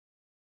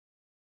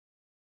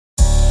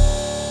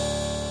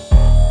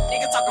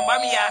talking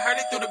about me, yeah, I heard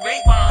it through the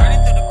grapevine. Heard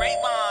it through the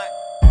grapevine.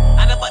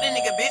 I done fucked a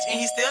nigga bitch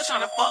and he still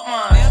tryna fuck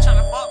mine.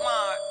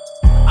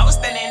 I was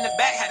standing in the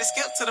back, had to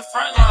skip to the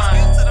front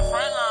line.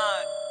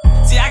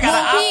 See, I got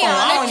an iPhone,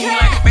 I don't even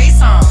like the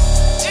FaceTime.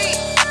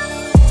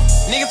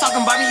 Nigga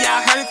talking about me, yeah,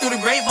 I heard it through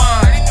the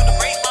grapevine.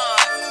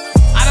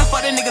 I done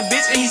fucked a nigga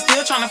bitch and he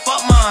still tryna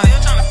fuck mine.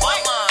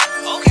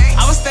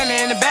 I was standing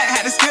in the back,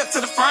 had to skip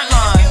to the front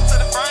line.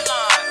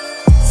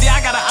 See,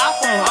 I got an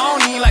iPhone, I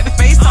don't even like the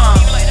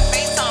FaceTime.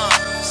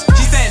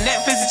 She said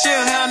Netflix and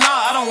chill, hell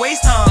nah, I don't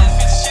waste time.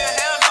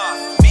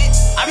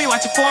 I be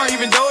watching porn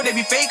even though they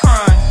be fake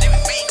crime.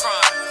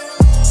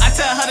 I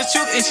tell her the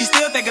truth and she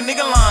still think a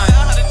nigga lying.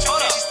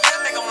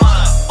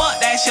 Fuck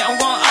that shit, I'm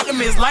going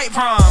Optimus Light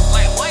Prime.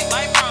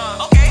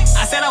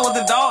 I said I was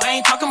a dog, I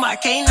ain't talking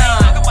about K9.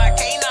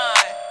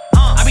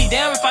 I be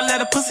damn if I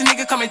let a pussy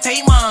nigga come and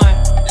take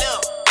mine.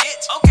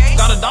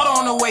 Got a daughter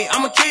on the way,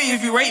 I'ma kill you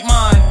if you rape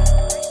mine.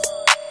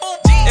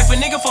 If a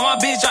nigga for my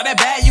bitch drop that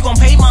bag, you gon'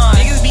 pay mine.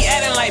 Niggas be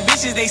acting like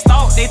bitches, they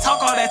stalk. They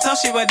talk all that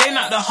tough shit, but they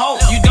not the hoe.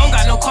 You don't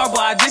got no car,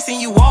 but I just seen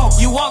you walk.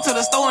 You walk to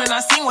the store and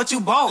I seen what you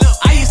bought.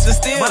 I used to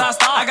steal, but I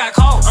stopped. I got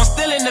caught. I'm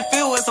still in the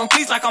field with some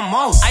cleats like I'm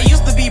Most. I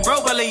used to be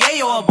broke, but Ayo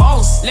Yayo a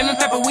boss. Lemon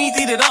pepper wings,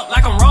 eat it up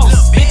like I'm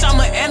roast. Bitch, I'm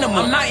an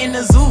animal, I'm not in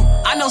the zoo.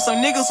 I know some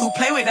niggas who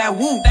play with that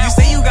woo. You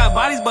say you got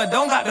bodies, but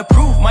don't got the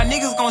proof. My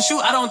niggas gon'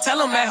 shoot, I don't tell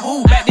them at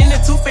who. Back then the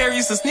tooth fairy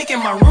used to sneak in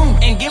my room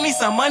and give me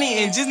some money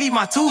and just leave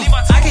my tooth.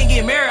 I can't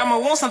get married, I'ma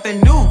want something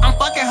new. I'm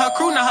fucking her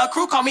crew, now her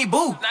crew call me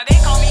boo. Now they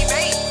call me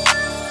babe.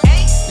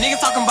 Nigga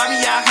talking about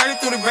me, yeah, I heard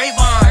it through the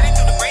grapevine.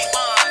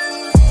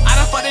 I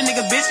done fucked a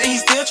nigga bitch and he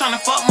still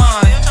tryna fuck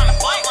mine.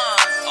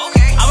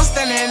 I was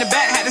standing in the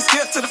back, had to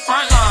skip to the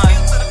front line.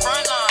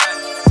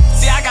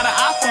 See, I got an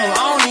iPhone,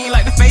 I don't even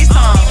like the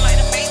FaceTime.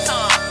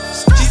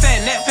 She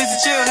said Netflix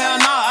and chill, hell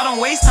nah, I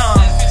don't waste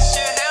time.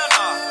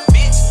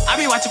 I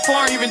be watching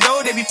porn even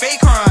though they be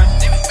fake crime.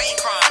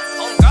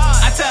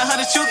 I tell her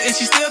the truth and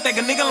she still think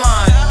a nigga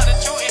lying.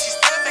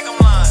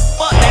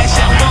 Fuck that shit,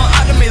 I'm going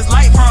Optimus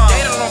Light Prime.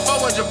 They don't fuck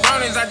with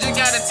jabronis, I just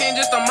got a 10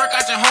 just to murk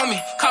out your homie.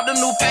 Cop the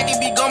new pack,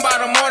 it be gone by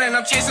the morning.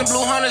 I'm chasing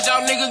blue hunters,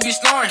 y'all niggas be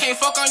snoring. Can't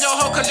fuck on your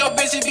hoe cause your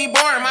bitches be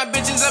boring. My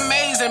bitch is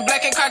amazing,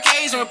 black and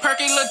Caucasian. With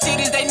perky little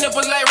titties, they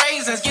nipples like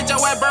raisins. Get your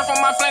wet burn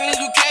from my flame,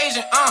 leave you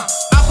Cajun.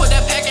 I put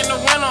that pack in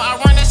the window, I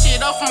run that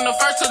shit up from the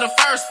first to the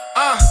first.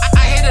 I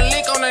hit a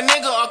lick on a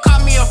nigga or call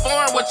me a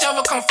foreign,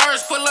 whichever come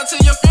first. Pull up to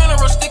your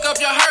funeral, stick up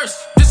your hearse.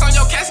 This on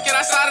your casket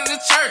outside of the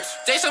church.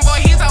 Jason boy,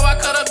 here's how I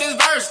cut up this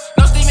verse.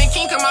 No Stephen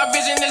King, cause my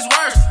vision is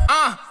worse.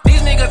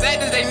 These niggas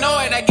actors, they know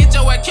it. I get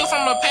your ass killed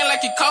from the pain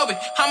like you Kobe.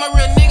 I'm a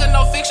real nigga,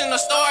 no fiction or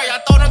story.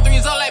 I throw them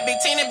threes up like Big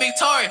Teen and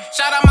Victoria.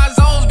 Shout out my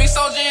zones, Big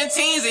Soldier and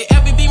Teasy.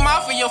 LBB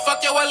Mafia,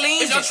 fuck your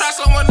allegiance. If your try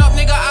slowing up,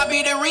 nigga, I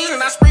be the reason.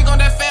 I sprig on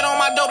that fat on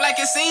my dope like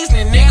it's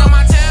seasoning. Nigga,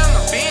 my town,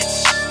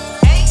 bitch.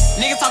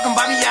 Nigga talking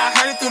about me, yeah, I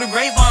heard it through the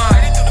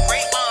grapevine.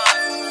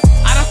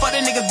 I done fucked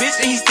a nigga bitch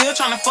and he still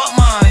tryna fuck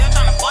mine.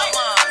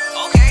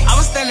 I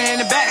was standing in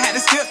the back, had to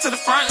skip to the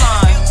front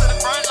line.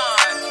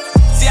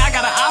 See, I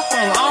got an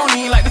iPhone, I don't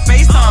even like the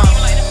FaceTime.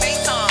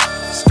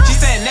 She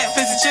said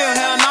Netflix and chill,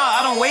 hell nah,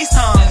 I don't waste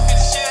time.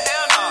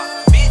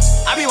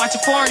 I be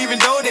watching porn even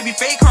though they be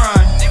fake crime.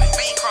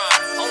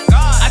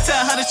 I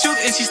tell her the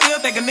truth and she still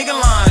think a nigga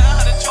lying.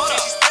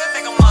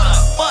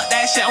 Fuck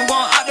that shit, I'm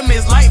going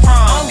Optimus Light Prime.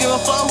 I don't give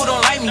a fuck who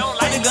don't like me.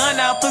 Put the gun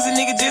down, pussy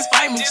nigga just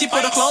fight me. She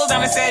put her clothes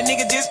down and said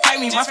nigga just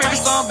fight me. My favorite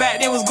song back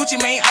then was Gucci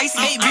Mane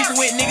Icy. Hate beefing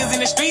with niggas in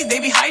the streets,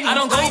 they be hiding. I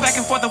don't go back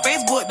and forth on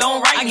Facebook,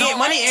 don't write me. I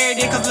get money every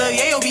day cause Lil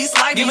Yayo be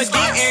sliding. Give a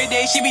dick every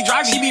day, she be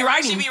driving, she be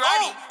riding.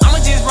 I'ma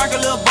just rock a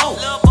little boat.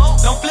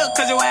 Don't flip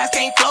cause your ass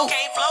can't float.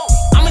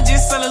 I'ma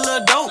just sell a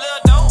little dope.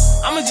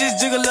 I'ma just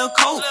jig a little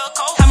coat.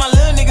 Have my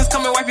little niggas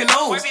come and wipe your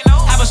nose.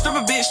 Have a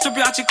stripper bitch strip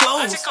you out your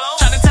clothes.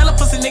 Try to tell a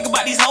pussy nigga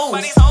about these hoes.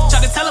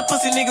 Try to tell a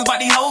pussy niggas about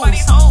these hoes.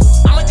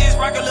 I'ma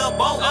just rock a little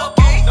boat.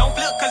 Don't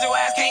flip cause your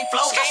ass can't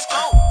float.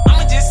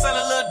 I'ma just sell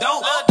a little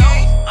dope.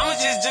 I'ma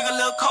just jig a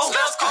little coat.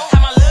 Have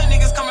my little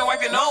niggas come and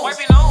wipe your nose.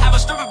 Have a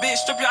stripper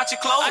bitch strip you out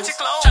your clothes.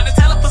 Try to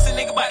tell a pussy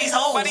nigga about these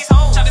hoes.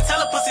 Try to tell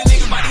a pussy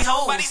nigga about these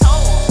hoes.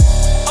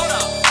 Hold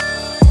up.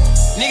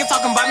 Nigga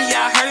talking about me,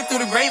 yeah, I heard it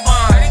through the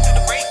grapevine.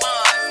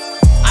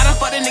 I done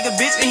fucked a nigga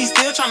bitch and he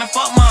still tryna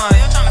fuck mine.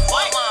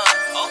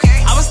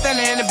 I was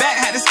standing in the back,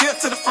 had to skip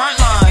to the front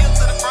line.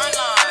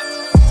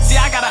 See,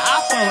 I got an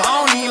iPhone,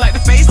 I don't even like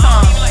the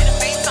FaceTime.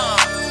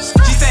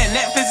 She said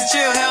Netflix and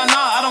chill, hell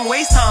nah, I don't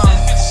waste time.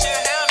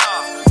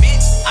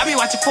 I be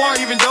watching porn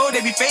even though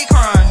they be fake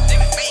crime.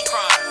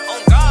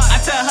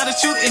 I tell her the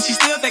truth and she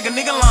still think a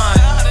nigga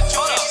lying.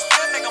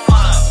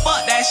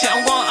 Fuck that shit,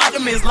 I'm going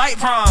Optimus Light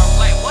Prime.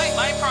 Like what?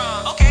 Light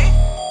Prime, okay.